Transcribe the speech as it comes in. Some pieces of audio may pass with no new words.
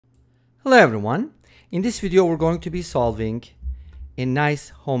Hello everyone. In this video we're going to be solving a nice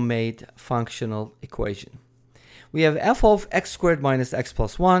homemade functional equation. We have f of x squared minus x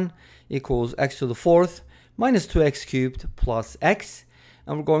plus 1 equals x to the fourth minus 2x cubed plus x,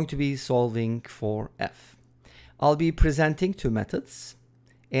 and we're going to be solving for f. I'll be presenting two methods,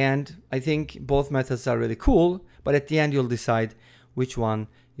 and I think both methods are really cool, but at the end you'll decide which one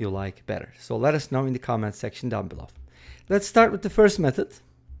you like better. So let us know in the comment section down below. Let's start with the first method,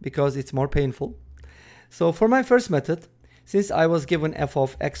 because it's more painful. So for my first method, since I was given f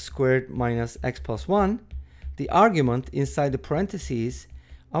of x squared minus x plus 1, the argument inside the parentheses,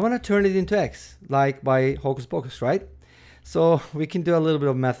 I want to turn it into x, like by hocus pocus, right? So we can do a little bit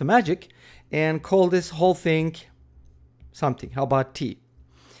of math magic and call this whole thing something. How about t?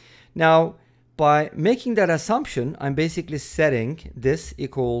 Now, by making that assumption, I'm basically setting this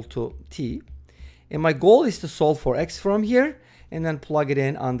equal to t. And my goal is to solve for x from here and then plug it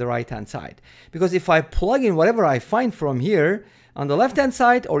in on the right hand side. Because if I plug in whatever I find from here on the left hand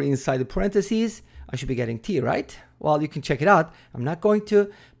side or inside the parentheses, I should be getting t, right? Well, you can check it out. I'm not going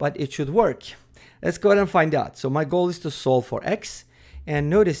to, but it should work. Let's go ahead and find out. So my goal is to solve for x, and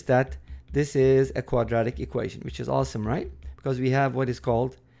notice that this is a quadratic equation, which is awesome, right? Because we have what is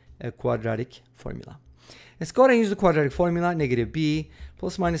called a quadratic formula. Let's go ahead and use the quadratic formula. Negative b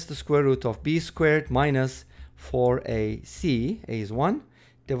plus minus the square root of b squared minus 4ac, a is 1,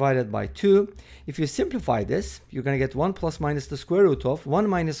 divided by 2. If you simplify this, you're going to get 1 plus minus the square root of 1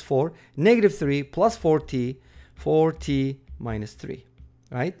 minus 4, negative 3 plus 4t minus 3,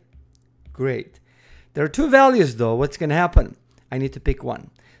 right? Great. There are two values though. What's going to happen? I need to pick one.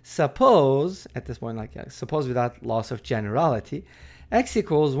 Suppose, at this point, suppose without loss of generality, x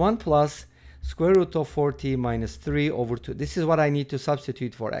equals 1 plus square root of 4t minus 3 over 2. This is what I need to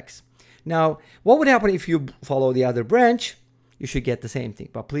substitute for x. Now, what would happen if you follow the other branch? You should get the same thing,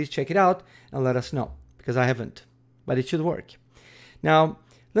 but please check it out and let us know, because I haven't, but it should work. Now,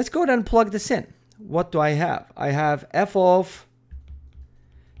 let's go ahead and plug this in. What do I have? I have f of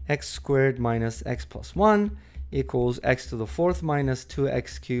x squared minus x plus 1 equals x to the fourth minus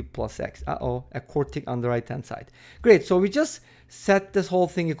 2x cubed plus x. A quartic on the right hand side. Great, so we just set this whole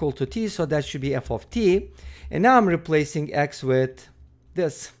thing equal to t, so that should be f of t. And now I'm replacing x with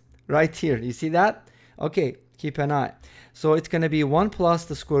this right here. You see that? Okay, keep an eye. So it's going to be 1 plus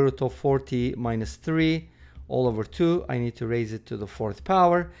the square root of 4t minus 3 all over 2. I need to raise it to the fourth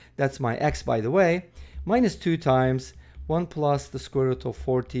power. That's my x, by the way. Minus 2 times 1 plus the square root of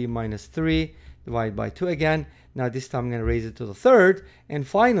 4t minus 3 divided by 2 again. Now this time I'm going to raise it to the third. And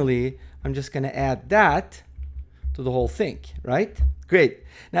finally, I'm just going to add that to the whole thing, right? Great.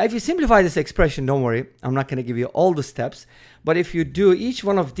 Now, if you simplify this expression, don't worry, I'm not going to give you all the steps, but if you do each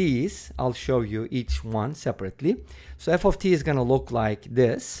one of these, I'll show you each one separately. So f of t is going to look like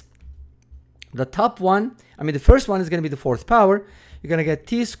this. The top one, the first one is going to be the fourth power. You're going to get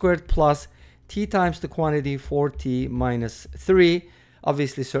t squared plus t times the quantity 4t minus 3.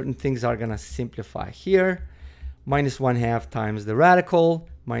 Obviously, certain things are going to simplify here. Minus 1/2 times the radical,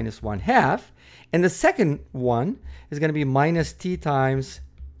 minus 1/2. And the second one is going to be minus t times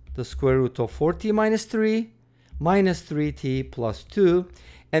the square root of 4t minus 3 minus 3t plus 2.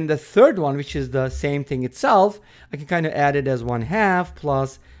 And the third one, which is the same thing itself, I can kind of add it as 1/2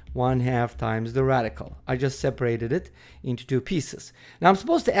 plus 1/2 times the radical. I just separated it into two pieces. Now I'm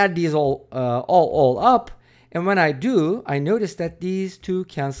supposed to add these all up. And when I do, I notice that these two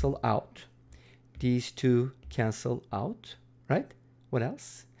cancel out. These two cancel out, right? What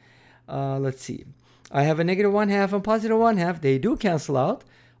else? Let's see. I have a negative 1/2 and positive 1/2. They do cancel out.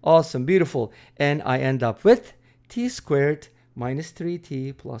 Awesome, beautiful. And I end up with t squared minus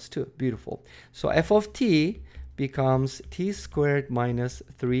 3t plus 2. Beautiful. So f of t becomes t squared minus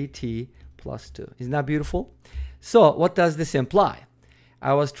 3t plus 2. Isn't that beautiful? So what does this imply?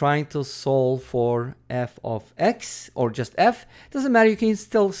 I was trying to solve for f of x, or just f. Doesn't matter, you can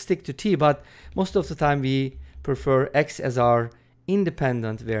still stick to t, but most of the time we prefer x as our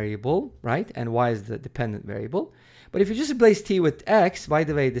independent variable, right? And y is the dependent variable. But if you just replace t with x, by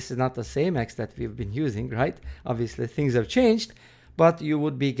the way, this is not the same x that we've been using, right? Obviously things have changed, but you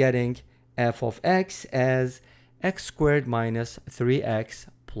would be getting f of x as x squared minus 3x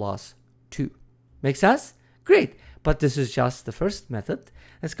plus 2. Make sense? Great. But this is just the first method.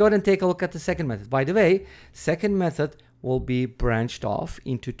 Let's go ahead and take a look at the second method. By the way, second method will be branched off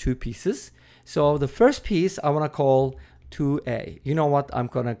into two pieces. So the first piece I want to call 2a. You know what I'm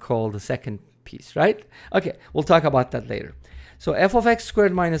going to call the second piece, right? Okay, we'll talk about that later. So f of x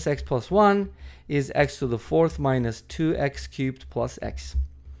squared minus x plus 1 is x to the fourth minus 2x cubed plus x.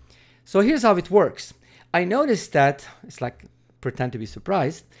 So here's how it works. I noticed that, it's like pretend to be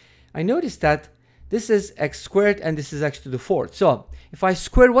surprised. I notice that this is x squared and this is x to the fourth. So if I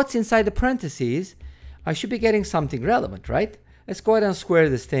square what's inside the parentheses, I should be getting something relevant, right? Let's go ahead and square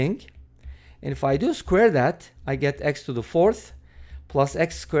this thing. And if I do square that, I get x to the fourth plus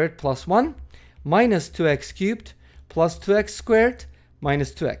x squared plus 1 minus 2x cubed plus 2x squared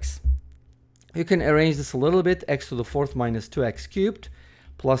minus 2x. You can arrange this a little bit. X to the fourth minus 2x cubed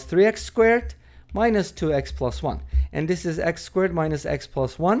plus 3x squared minus 2x plus 1. And this is x squared minus x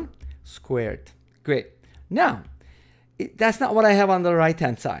plus 1 squared. Great. Now, that's not what I have on the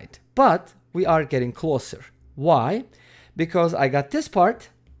right-hand side, but we are getting closer. Why? Because I got this part.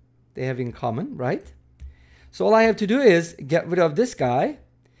 They have in common, right? So all I have to do is get rid of this guy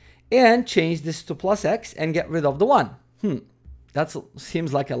and change this to plus x and get rid of the 1. That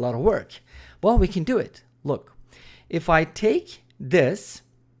seems like a lot of work. Well, we can do it. Look, if I take this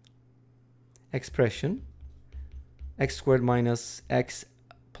expression, x squared minus x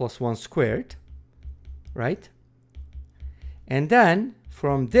plus 1 squared, right? And then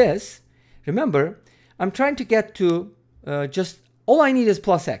from this, remember, I'm trying to get to just all I need is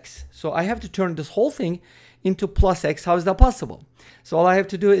plus x. So I have to turn this whole thing into plus x. How is that possible? So all I have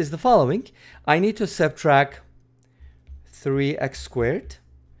to do is the following. I need to subtract 3x squared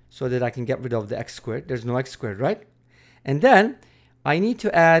so that I can get rid of the x squared. There's no x squared, right? And then I need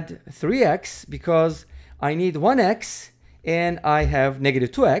to add 3x because I need 1x and I have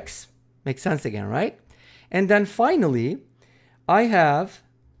negative 2x. Makes sense again, right? And then finally, I have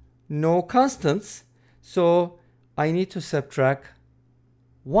no constants, so I need to subtract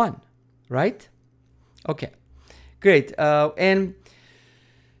 1, right? Okay, great. And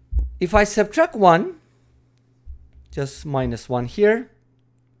if I subtract 1, just minus 1 here,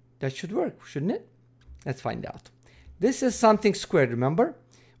 that should work, shouldn't it? Let's find out. This is something squared, remember?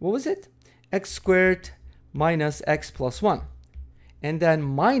 What was it? X squared minus x plus 1. And then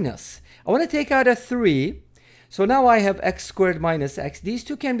minus. I want to take out a 3. So now I have x squared minus x. These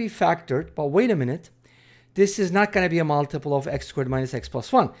two can be factored, but wait a minute. This is not going to be a multiple of x squared minus x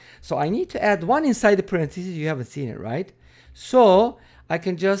plus 1. So I need to add 1 inside the parentheses. You haven't seen it, right? So I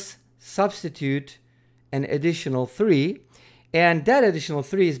can just substitute an additional 3. And that additional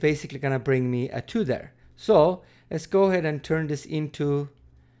 3 is basically going to bring me a 2 there. So let's go ahead and turn this into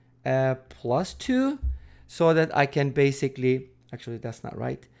a plus 2 so that I can basically, actually that's not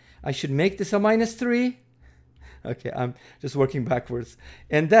right. I should make this a minus 3. Okay, I'm just working backwards.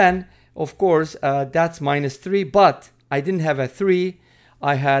 And then, of course, that's minus 3, but I didn't have a 3.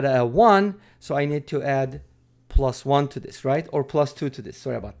 I had a 1, so I need to add plus 1 to this, right? Or plus 2 to this.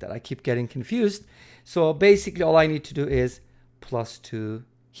 Sorry about that. I keep getting confused. So basically, all I need to do is plus 2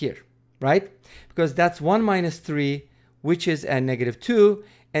 here, right? Because that's 1 minus 3, which is a negative 2,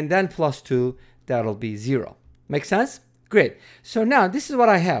 and then plus 2, that'll be 0. Make sense? Great. So now, this is what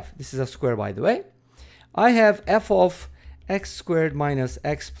I have. This is a square, by the way. I have f of x squared minus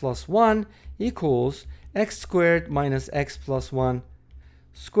x plus 1 equals x squared minus x plus 1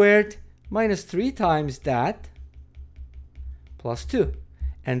 squared minus 3 times that plus 2.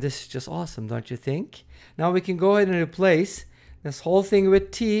 And this is just awesome, don't you think? Now we can go ahead and replace this whole thing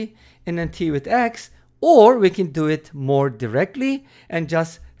with t and then t with x, or we can do it more directly and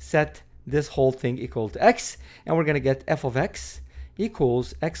just set this whole thing equal to x, and we're going to get f of x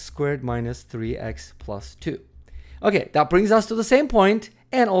equals x squared minus 3x plus 2. Okay, that brings us to the same point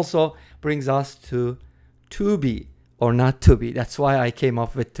and also brings us to 2b, or not 2b. That's why I came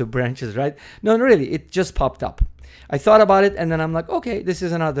up with 2 branches, right? No, really, it just popped up. I thought about it and then I'm like, okay, this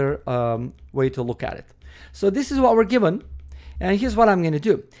is another way to look at it. So this is what we're given, and here's what I'm going to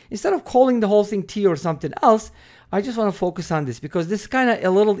do. Instead of calling the whole thing t or something else, I just want to focus on this because this is kind of a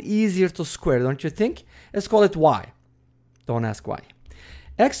little easier to square, don't you think? Let's call it y. Don't ask why.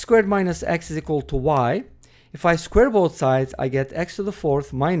 X squared minus x is equal to y. If I square both sides, I get x to the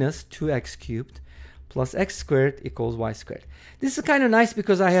fourth minus 2x cubed plus x squared equals y squared. This is kind of nice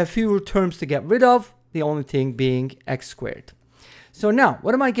because I have fewer terms to get rid of, the only thing being x squared. So now,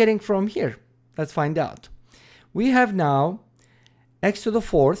 what am I getting from here? Let's find out. We have now x to the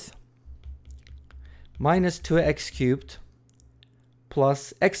fourth minus 2x cubed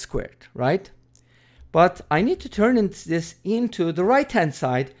plus x squared, right? But I need to turn this into the right-hand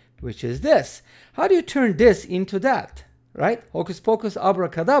side, which is this. How do you turn this into that, right? Hocus pocus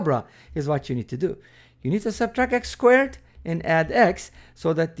abracadabra is what you need to do. You need to subtract x squared and add x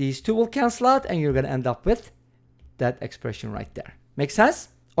so that these two will cancel out and you're going to end up with that expression right there. Make sense?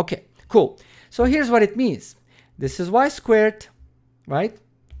 Okay, cool. So here's what it means. This is y squared, right?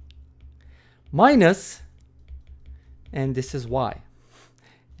 Minus, and this is y.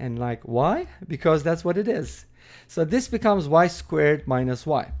 And like, why? Because that's what it is. So this becomes y squared minus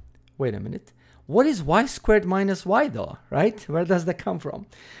y. wait a minute. What is y squared minus y though, right? Where does that come from?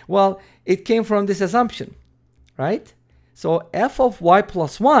 Well, it came from this assumption, right? So f of y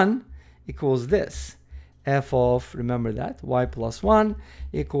plus 1 equals this. F of, remember that, y plus 1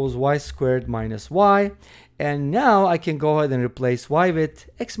 equals y squared minus y. And now I can go ahead and replace y with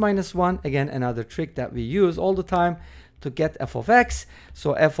x minus 1. Again, another trick that we use all the time to get f of x.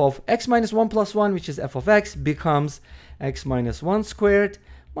 So f of x minus 1 plus 1, which is f of x, becomes x minus 1 squared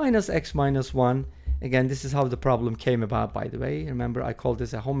minus x minus 1. Again, this is how the problem came about, by the way. Remember, I called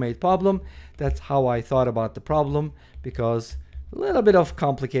this a homemade problem. That's how I thought about the problem, because a little bit of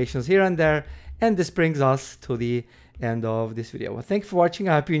complications here and there. And this brings us to the end of this video. Well, thank you for watching.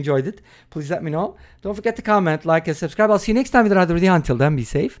 I hope you enjoyed it. Please let me know. Don't forget to comment, like, and subscribe. I'll see you next time with another video. Until then, be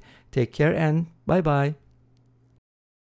safe, take care, and bye-bye.